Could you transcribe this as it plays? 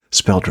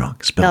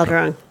Spell-drunk.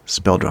 Spell-drunk.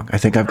 Spell-drunk. I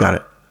think I've got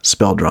it.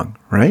 Spell-drunk,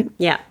 right?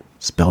 Yeah.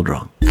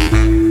 Spell-drunk.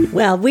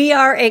 Well, we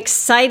are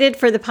excited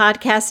for the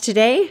podcast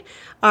today.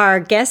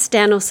 Our guest,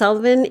 Dan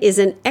O'Sullivan, is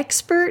an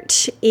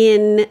expert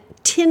in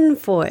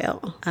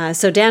tinfoil.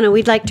 So, Dano,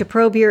 we'd like to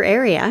probe your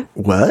area.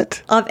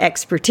 What? Of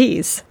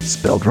expertise.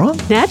 Spelled-wrong?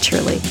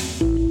 Naturally.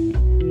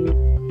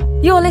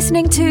 You're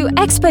listening to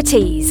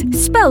Expertise,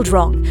 Spelled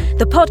Wrong,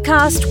 the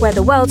podcast where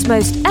the world's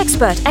most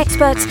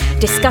experts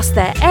discuss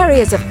their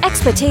areas of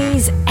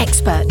expertise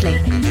expertly.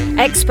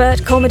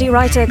 Expert comedy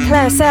writer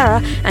Claire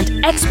Sarah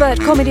and expert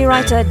comedy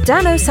writer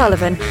Dan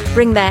O'Sullivan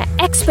bring their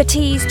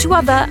expertise to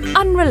other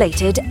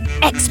unrelated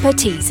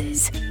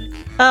expertises.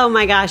 Oh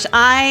my gosh,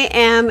 I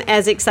am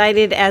as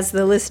excited as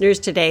the listeners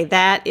today,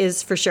 that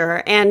is for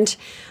sure. And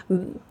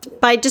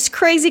by just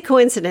crazy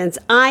coincidence,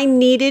 I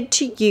needed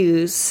to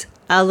use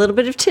a little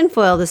bit of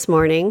tinfoil this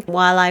morning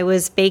while I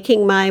was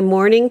baking my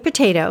morning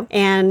potato.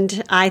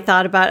 And I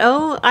thought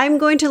about, I'm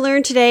going to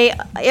learn today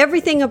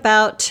everything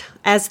about,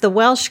 as the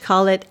Welsh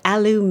call it,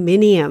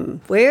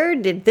 aluminium. Where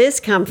did this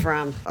come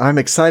from? I'm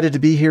excited to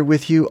be here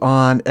with you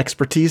on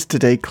Expertise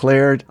today,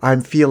 Claire. I'm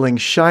feeling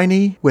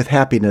shiny with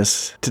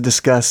happiness to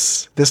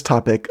discuss this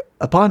topic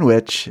upon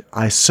which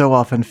I so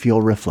often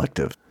feel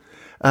reflective.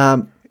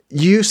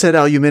 You said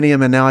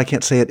aluminium, and now I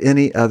can't say it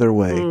any other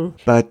way.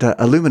 But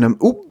aluminum,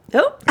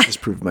 I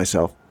just proved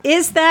myself.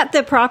 Is that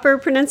the proper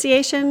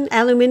pronunciation,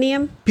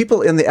 aluminium?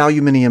 People in the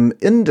aluminium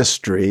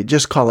industry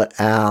just call it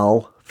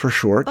al for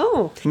short.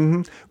 Oh.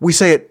 Mm-hmm. We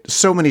say it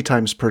so many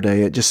times per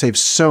day, it just saves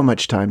so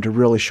much time to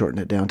really shorten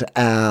it down to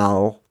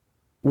al.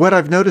 What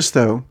I've noticed,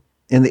 though,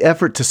 in the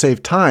effort to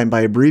save time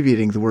by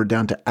abbreviating the word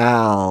down to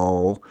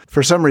al,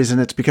 for some reason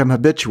it's become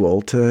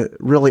habitual to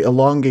really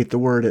elongate the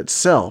word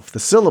itself. The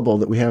syllable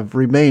that we have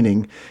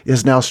remaining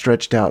is now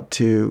stretched out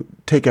to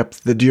take up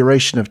the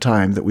duration of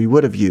time that we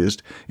would have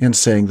used in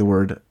saying the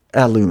word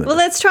aluminum. Well,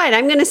 let's try it.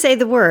 I'm going to say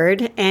the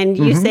word, and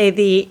you say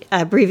the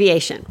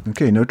abbreviation.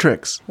 Okay, no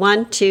tricks.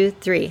 1, 2,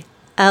 3.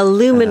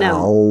 Aluminum.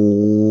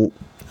 Al.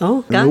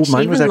 Oh, gosh,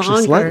 mine was actually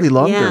longer. slightly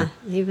longer.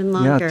 Yeah, even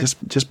longer. Yeah,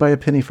 just by a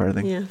penny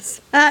farthing.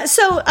 Yes.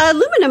 So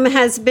aluminum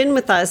has been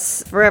with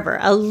us forever.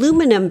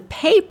 Aluminum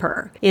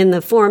paper in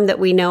the form that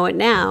we know it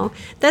now.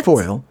 That's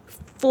Foil.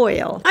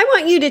 I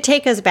want you to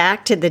take us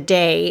back to the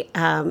day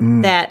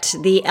that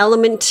the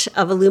element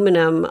of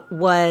aluminum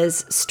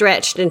was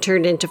stretched and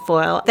turned into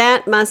foil.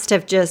 That must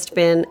have just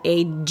been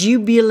a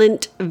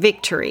jubilant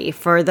victory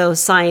for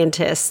those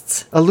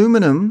scientists.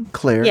 Aluminum,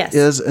 Claire, Yes.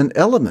 is an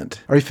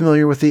element. Are you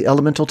familiar with the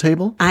elemental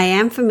table? I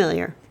am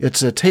familiar.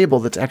 It's a table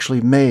that's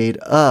actually made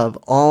of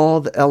all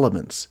the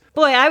elements.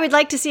 Boy, I would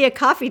like to see a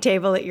coffee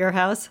table at your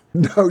house.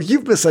 No,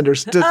 you've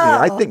misunderstood me.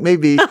 I think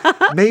maybe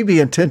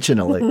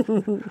intentionally.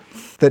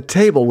 The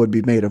table would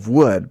be made of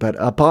wood, but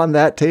upon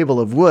that table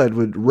of wood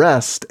would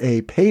rest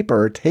a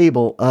paper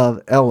table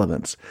of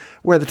elements,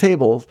 where the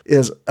table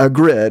is a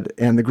grid,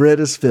 and the grid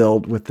is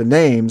filled with the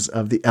names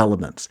of the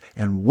elements.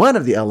 And one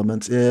of the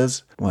elements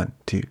is, 1,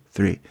 2,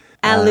 3,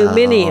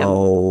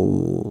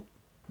 aluminium.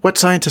 What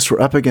scientists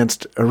were up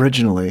against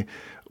originally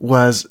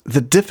was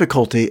the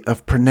difficulty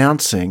of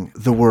pronouncing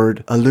the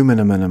word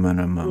aluminum.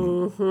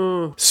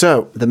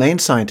 So the main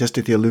scientist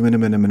at the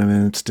Aluminum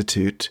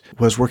Institute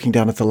was working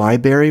down at the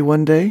library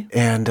one day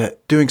and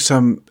doing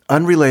some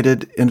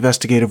unrelated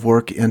investigative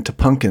work into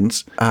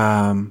pumpkins,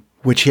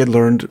 which he had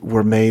learned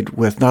were made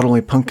with not only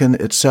pumpkin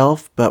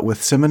itself, but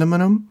with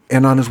cinnamon.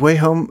 And on his way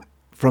home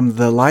from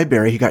the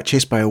library, he got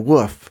chased by a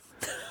wolf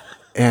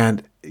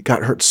and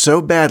got hurt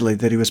so badly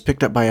that he was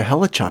picked up by a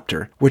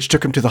helicopter, which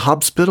took him to the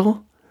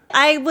hospital.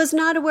 I was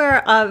not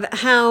aware of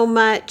how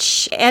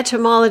much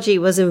etymology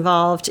was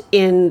involved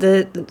in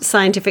the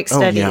scientific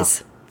studies. Oh, yeah.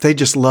 They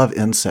just love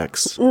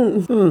insects.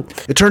 Mm-hmm.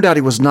 It turned out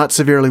he was not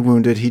severely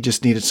wounded. He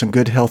just needed some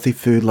good, healthy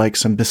food like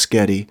some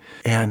biscotti.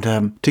 And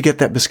to get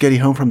that biscotti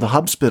home from the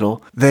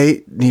hospital,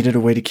 they needed a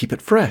way to keep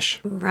it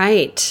fresh.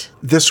 Right.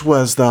 This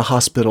was the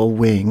hospital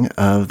wing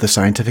of the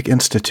Scientific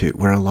Institute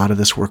where a lot of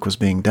this work was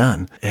being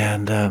done.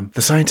 And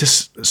the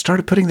scientists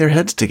started putting their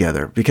heads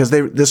together because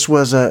this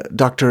was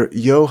Dr.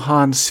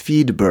 Johan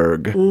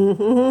Svedberg.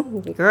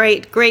 Mm-hmm.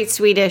 Great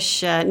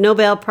Swedish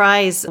Nobel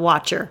Prize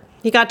watcher.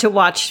 You got to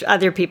watch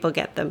other people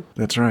get them.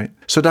 That's right.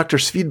 So Dr.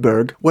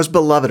 Svedberg was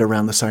beloved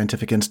around the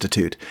Scientific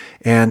Institute,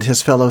 and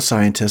his fellow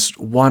scientists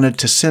wanted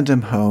to send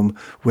him home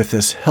with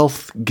this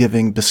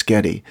health-giving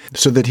biscotti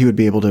so that he would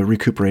be able to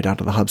recuperate out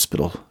of the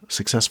hospital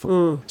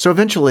successfully. So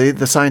eventually,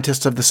 the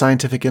scientists of the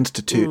Scientific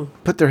Institute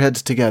put their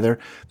heads together.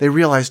 They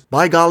realized,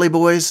 by golly,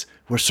 boys,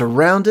 we're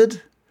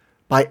surrounded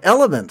by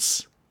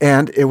elements.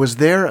 And it was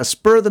there, a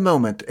spur of the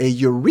moment, a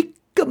eureka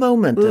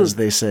moment, as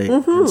they say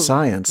in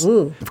science.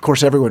 Of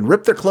course, everyone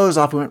ripped their clothes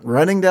off and went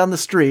running down the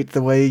street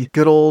the way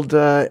good old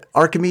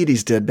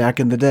Archimedes did back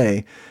in the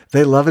day.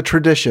 They love a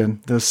tradition,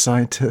 those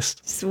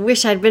scientists. Just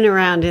wish I'd been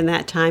around in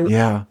that time.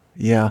 Yeah.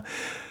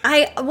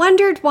 I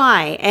wondered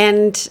why,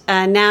 and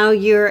now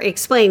you're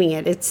explaining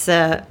it. It's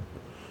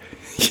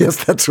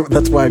yes, that's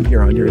why I'm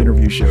here on your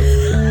interview show.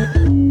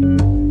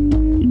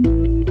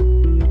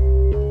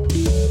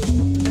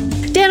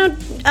 Dan,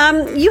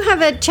 You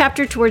have a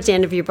chapter towards the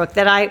end of your book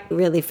that I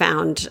really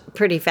found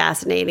pretty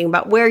fascinating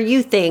about where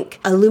you think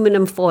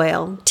aluminum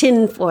foil,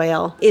 tin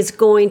foil, is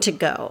going to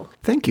go.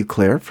 Thank you,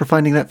 Claire, for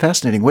finding that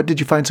fascinating. What did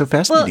you find so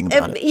fascinating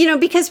about it?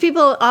 Because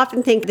people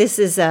often think this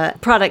is a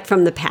product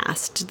from the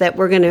past, that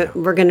we're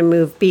gonna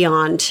move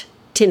beyond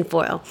tin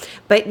foil.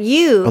 But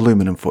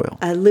Aluminum foil.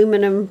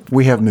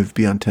 We have moved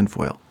beyond tin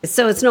foil.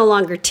 So it's no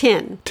longer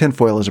tin. Tin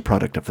foil is a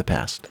product of the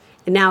past.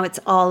 And now it's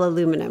all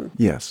aluminum.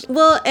 Yes.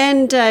 Well,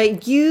 and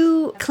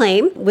you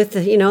claim with,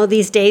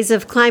 these days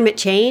of climate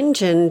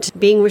change and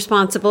being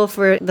responsible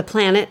for the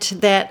planet,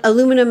 that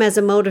aluminum as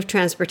a mode of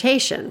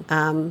transportation,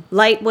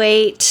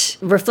 lightweight,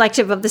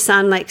 reflective of the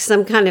sun, like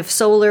some kind of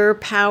solar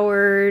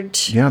powered.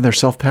 Yeah, they're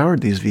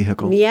self-powered, these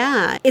vehicles.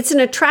 Yeah. It's an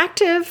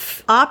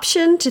attractive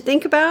option to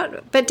think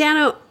about. But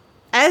Dano,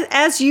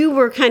 as you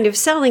were kind of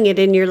selling it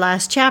in your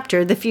last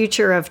chapter, the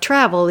future of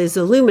travel is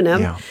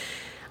aluminum. Yeah.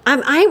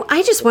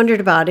 I just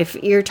wondered about if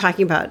you're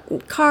talking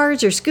about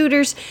cars or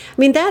scooters. I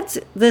mean, that's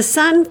the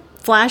sun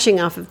flashing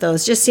off of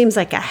those just seems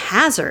like a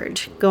hazard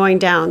going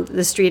down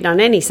the street on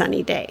any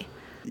sunny day.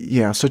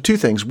 Yeah, so two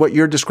things. What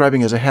you're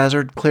describing as a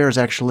hazard, Claire, is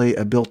actually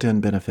a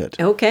built-in benefit.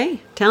 Okay,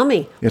 tell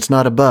me. It's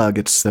not a bug,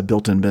 it's a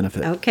built-in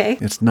benefit. Okay.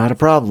 It's not a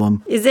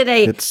problem. Is it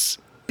it's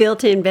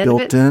built-in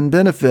benefit? Built-in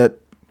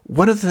benefit.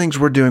 One of the things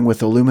we're doing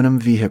with aluminum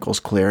vehicles,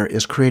 Claire,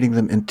 is creating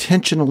them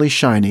intentionally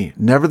shiny.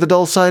 Never the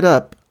dull side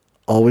up.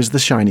 Always the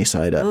shiny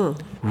side up. Oh.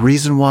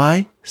 Reason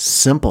why?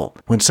 Simple.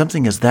 When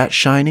something is that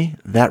shiny,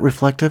 that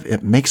reflective,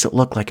 it makes it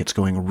look like it's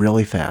going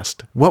really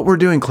fast. What we're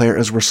doing, Claire,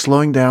 is we're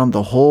slowing down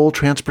the whole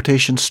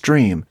transportation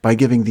stream by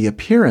giving the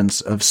appearance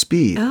of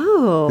speed.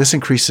 Oh. This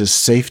increases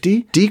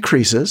safety,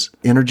 decreases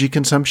energy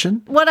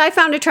consumption. What I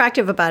found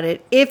attractive about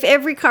it, if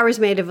every car was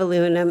made of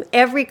aluminum,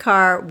 every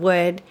car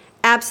would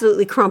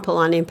absolutely crumple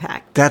on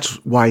impact. That's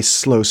why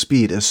slow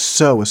speed is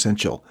so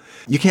essential.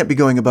 You can't be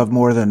going above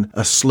more than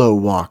a slow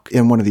walk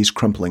in one of these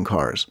crumpling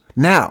cars.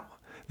 Now,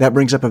 that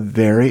brings up a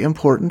very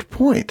important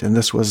point, and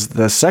this was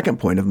the second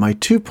point of my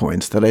 2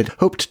 points that I'd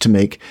hoped to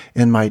make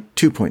in my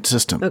 2-point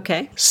system.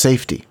 Okay.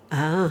 Safety.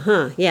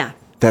 Yeah.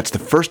 That's the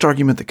first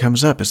argument that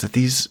comes up, is that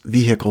these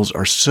vehicles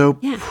are so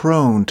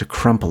prone to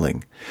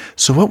crumpling.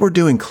 So what we're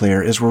doing,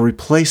 Claire, is we're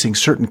replacing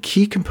certain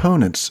key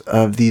components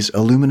of these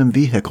aluminum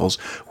vehicles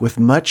with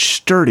much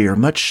sturdier,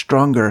 much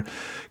stronger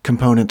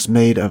components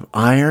made of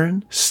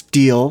iron,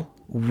 steel,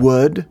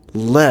 wood,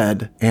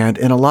 lead, and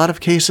in a lot of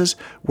cases,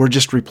 we're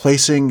just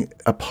replacing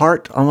a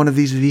part on one of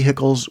these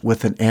vehicles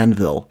with an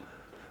anvil.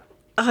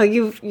 Oh,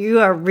 you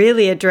are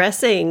really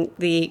addressing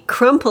the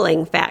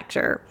crumpling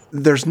factor.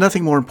 There's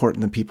nothing more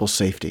important than people's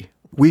safety.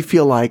 We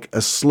feel like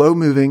a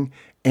slow-moving,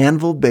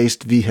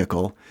 anvil-based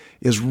vehicle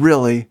is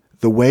really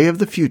the way of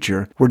the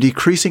future. We're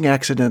decreasing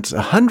accidents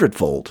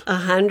 100-fold.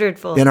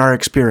 100-fold. In our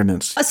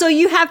experiments. So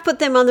you have put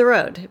them on the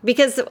road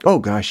because... Oh,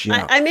 gosh,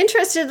 yeah. I'm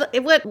interested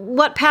in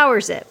what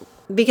powers it.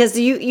 Because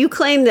you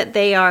claim that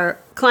they are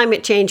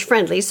climate change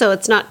friendly, so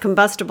it's not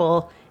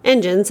combustible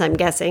engines, I'm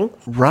guessing.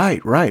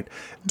 Right.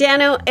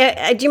 Dano,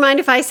 do you mind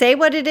if I say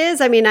what it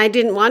is? I mean, I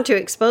didn't want to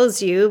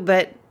expose you,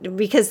 but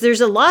because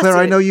there's a lawsuit. Claire,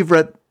 I know you've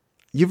read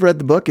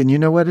the book and you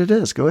know what it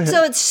is. Go ahead.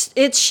 So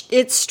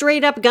it's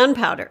straight up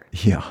gunpowder.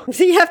 Yeah.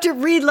 So you have to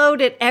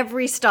reload at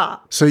every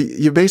stop. So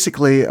you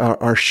basically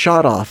are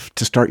shot off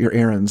to start your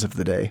errands of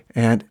the day.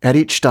 And at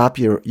each stop,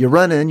 you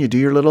run in, you do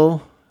your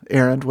little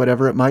errand,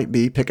 whatever it might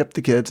be, pick up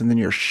the kids, and then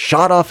you're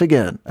shot off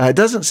again. It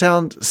doesn't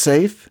sound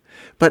safe,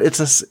 but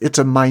it's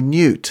a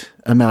minute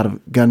amount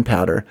of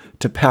gunpowder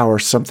to power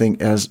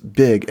something as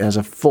big as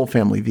a full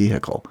family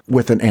vehicle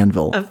with an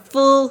anvil. A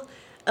full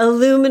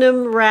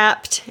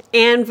aluminum-wrapped,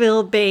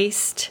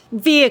 anvil-based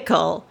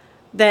vehicle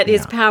that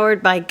is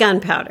powered by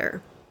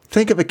gunpowder.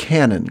 Think of a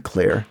cannon,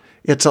 Claire.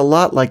 It's a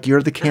lot like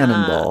you're the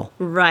cannonball.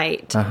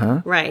 Right.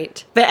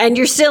 Right. And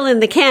you're still in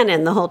the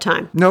cannon the whole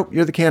time. Nope,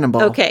 you're the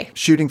cannonball. Okay.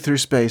 Shooting through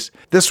space.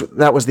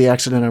 That was the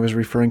accident I was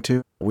referring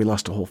to. We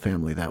lost a whole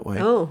family that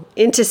way. Oh,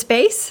 into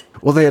space?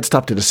 Well, they had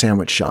stopped at a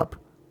sandwich shop.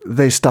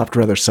 They stopped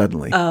rather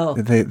suddenly. Oh.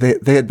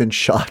 They had been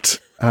shot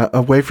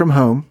away from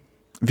home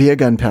via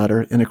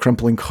gunpowder in a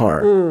crumpling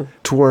car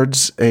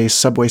towards a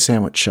Subway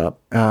sandwich shop.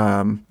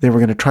 They were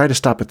going to try to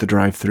stop at the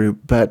drive-thru,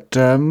 but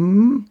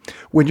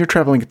when you're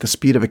traveling at the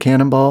speed of a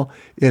cannonball,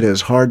 it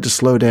is hard to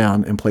slow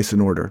down and place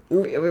an order.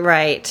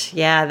 Right.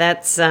 Yeah,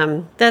 that's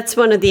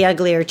one of the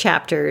uglier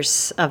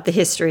chapters of the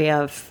history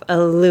of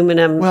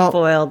aluminum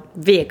foil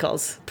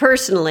vehicles.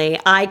 Personally,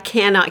 I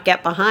cannot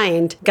get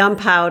behind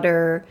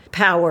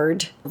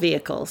gunpowder-powered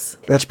vehicles.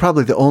 That's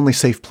probably the only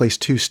safe place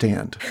to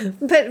stand.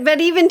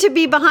 But even to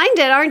be behind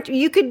it,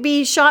 you could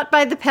be shot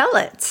by the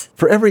pellets.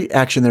 For every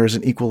action, there is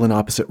an equal and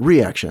opposite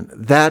reaction.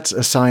 That's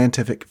a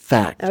scientific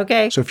fact.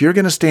 Okay. So if you're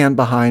going to stand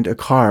behind a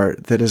car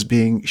that is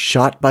being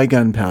shot by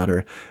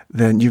gunpowder,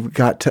 then you've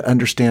got to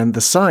understand the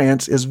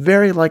science is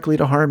very likely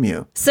to harm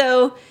you.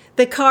 So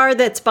the car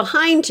that's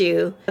behind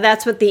you,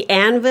 that's what the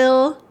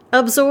anvil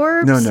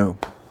absorbs? No.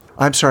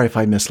 I'm sorry if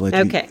I misled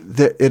you. Okay.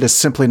 It is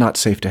simply not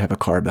safe to have a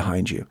car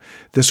behind you.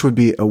 This would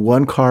be a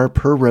one car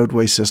per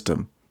roadway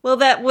system. Well,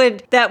 that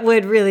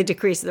would really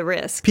decrease the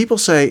risk. People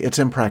say it's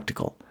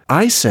impractical.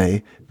 I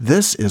say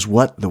this is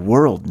what the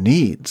world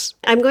needs.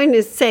 I'm going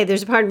to say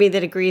there's a part of me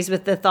that agrees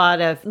with the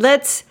thought of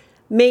let's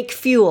make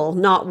fuel,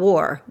 not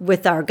war,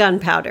 with our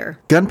gunpowder.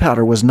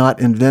 Gunpowder was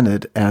not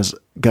invented as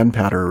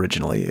gunpowder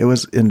originally. It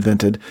was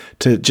invented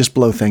to just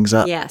blow things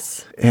up.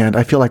 Yes. And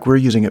I feel like we're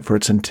using it for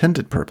its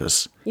intended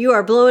purpose. You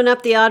are blowing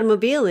up the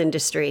automobile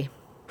industry.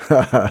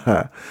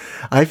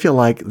 I feel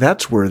like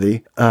that's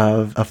worthy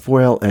of a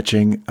foil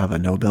etching of a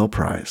Nobel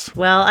Prize.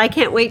 Well, I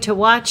can't wait to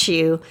watch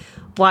you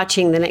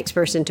watching the next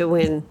person to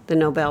win the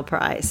Nobel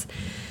Prize.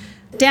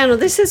 Daniel,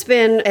 this has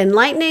been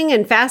enlightening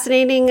and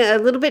fascinating, a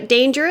little bit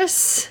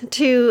dangerous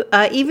to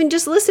even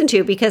just listen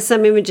to, because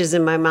some images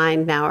in my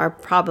mind now are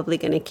probably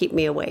going to keep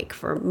me awake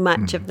for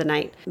much of the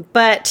night.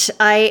 But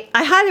I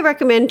highly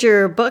recommend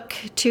your book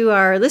to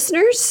our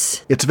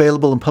listeners. It's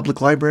available in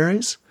public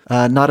libraries.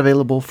 Not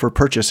available for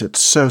purchase. It's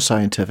so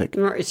scientific.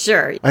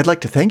 Sure. I'd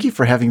like to thank you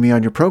for having me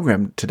on your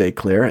program today,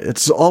 Claire.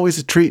 It's always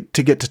a treat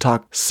to get to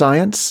talk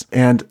science,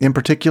 and in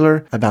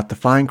particular about the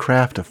fine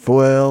craft of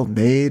foil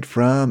made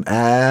from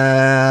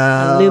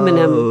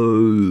aluminum.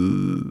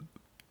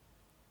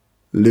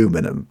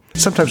 Aluminum.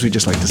 Sometimes we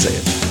just like to say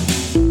it.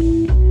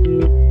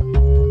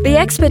 The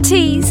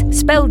Expertise,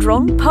 Spelled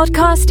Wrong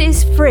podcast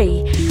is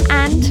free,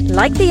 and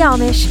like the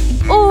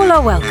Amish, all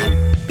are welcome.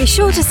 Be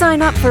sure to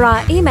sign up for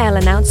our email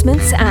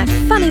announcements at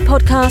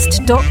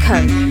funnypodcast.co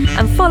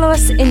and follow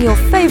us in your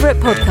favourite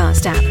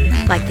podcast app,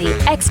 like the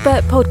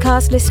expert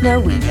podcast listener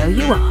we know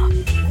you are.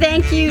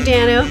 Thank you,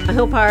 Dano. I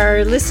hope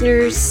our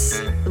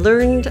listeners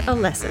learned a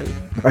lesson.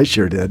 I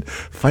sure did.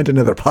 Find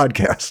another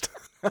podcast.